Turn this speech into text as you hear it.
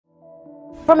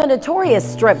From a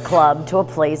notorious strip club to a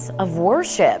place of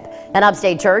worship, an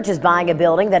upstate church is buying a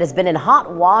building that has been in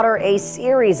hot water a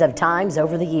series of times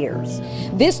over the years.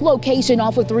 This location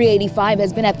off of 385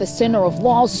 has been at the center of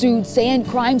lawsuits and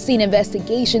crime scene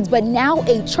investigations, but now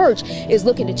a church is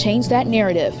looking to change that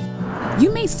narrative. You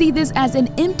may see this as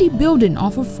an empty building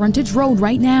off of Frontage Road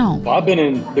right now. Well, I've been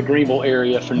in the Greenville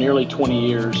area for nearly 20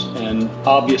 years, and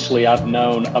obviously I've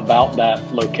known about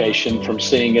that location from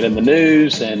seeing it in the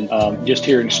news and just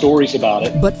hearing stories about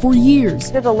it. But for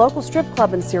years, the local strip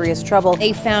club in serious trouble.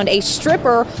 They found a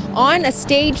stripper on a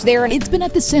stage there. It's been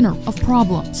at the center of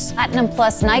problems. Platinum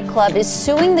Plus nightclub is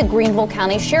suing the Greenville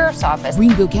County Sheriff's Office.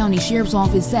 Greenville County Sheriff's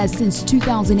Office says since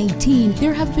 2018,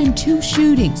 there have been 2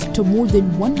 shootings to more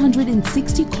than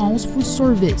 160 calls for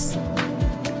service.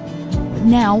 But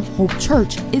now, Hope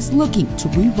Church is looking to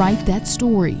rewrite that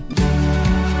story.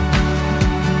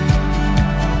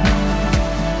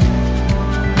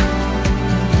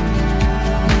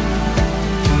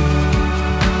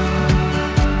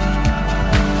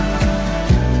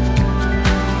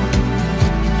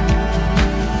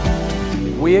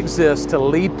 We exist to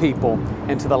lead people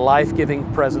into the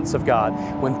life-giving presence of God.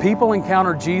 When people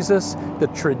encounter Jesus, the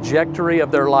trajectory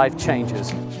of their life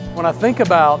changes. When I think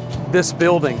about this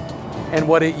building and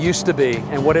what it used to be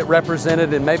and what it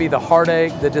represented, and maybe the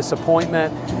heartache, the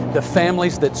disappointment, the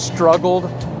families that struggled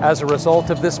as a result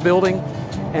of this building,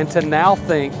 and to now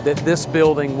think that this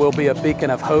building will be a beacon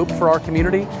of hope for our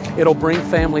community. It'll bring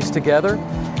families together.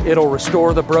 It'll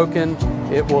restore the broken.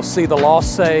 It will see the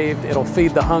lost saved. It'll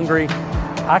feed the hungry.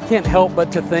 I can't help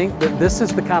but to think that this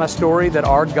is the kind of story that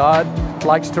our God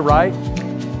likes to write.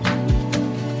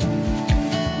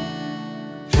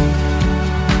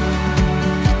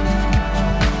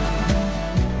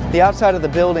 The outside of the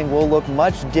building will look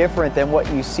much different than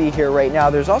what you see here right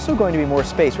now. There's also going to be more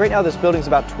space. Right now this building is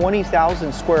about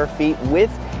 20,000 square feet.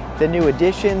 With the new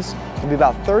additions, it'll be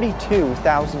about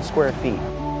 32,000 square feet.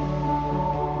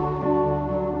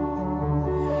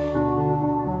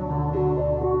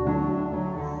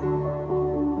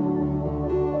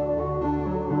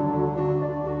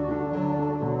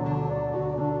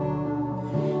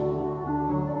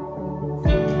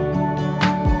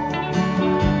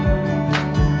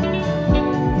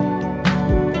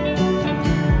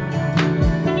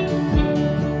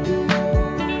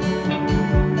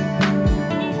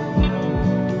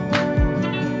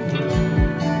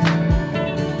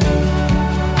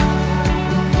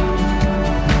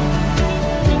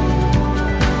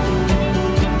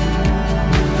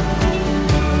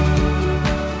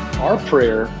 Our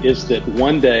prayer is that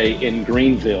one day in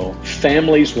Greenville,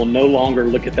 families will no longer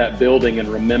look at that building and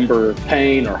remember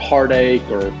pain or heartache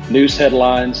or news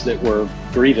headlines that were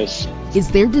grievous. It's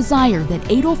their desire that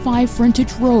 805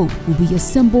 Frontage Road will be a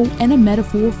symbol and a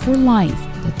metaphor for life,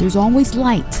 that there's always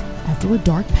light after a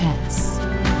dark past.